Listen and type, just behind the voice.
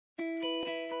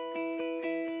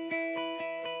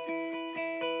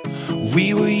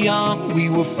We were young, we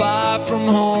were far from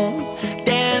home,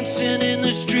 dancing in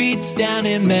the streets down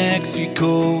in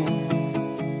Mexico.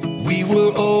 We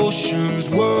were oceans,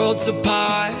 worlds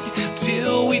apart,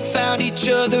 till we found each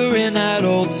other in that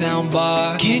old town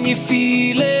bar. Can you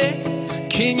feel it?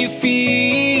 Can you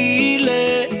feel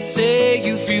it? Say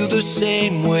you feel the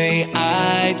same way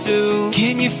I do.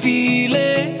 Can you feel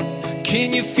it?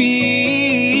 Can you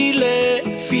feel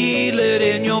it? Feel it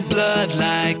in your blood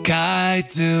like I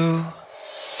do.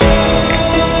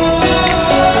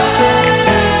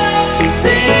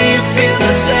 Say you feel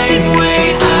the same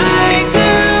way I do.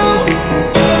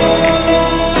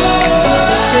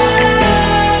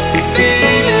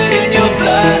 Feel it in your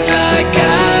blood like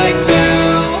I do.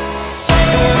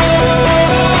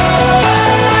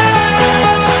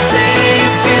 Say you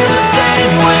feel the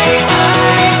same way I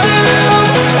do.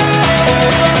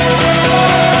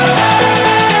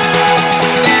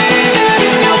 Feel it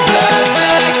in your blood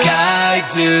like I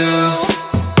do.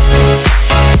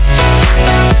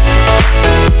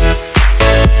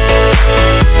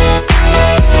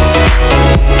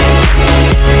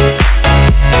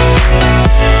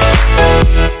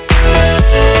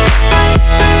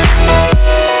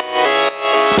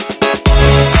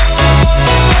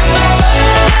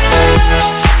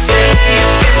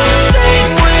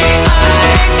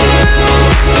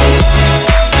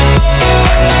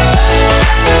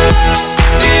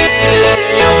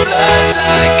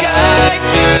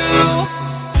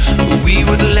 We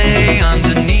would lay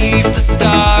underneath the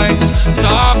stars,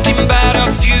 talking about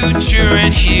our future,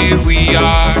 and here we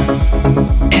are.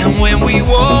 And when we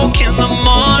woke in the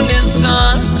morning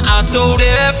sun, I told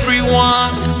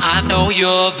everyone, I know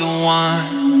you're the one.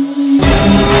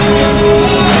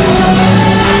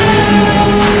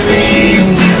 Say you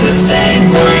feel the same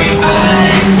way I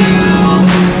do.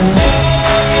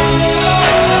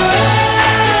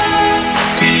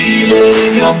 Feel it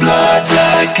in your blood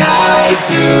like I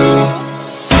do.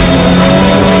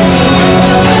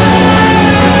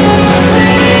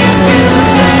 Say you feel the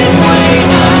same way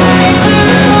I do.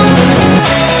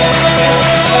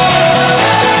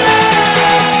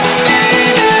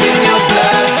 Feel it in your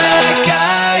blood like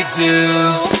I do.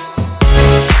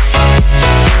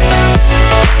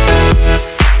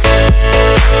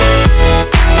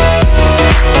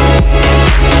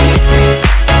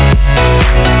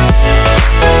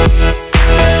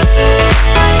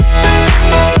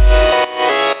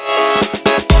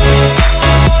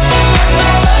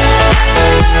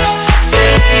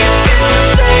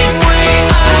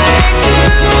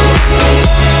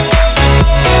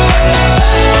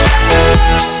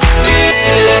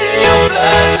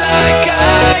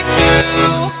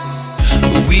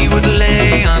 We would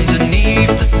lay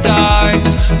underneath the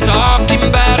stars, talking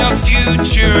about our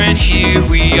future, and here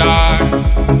we are.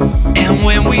 And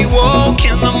when we woke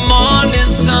in the morning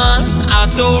sun, I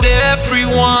told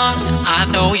everyone, I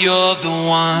know you're the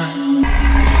one.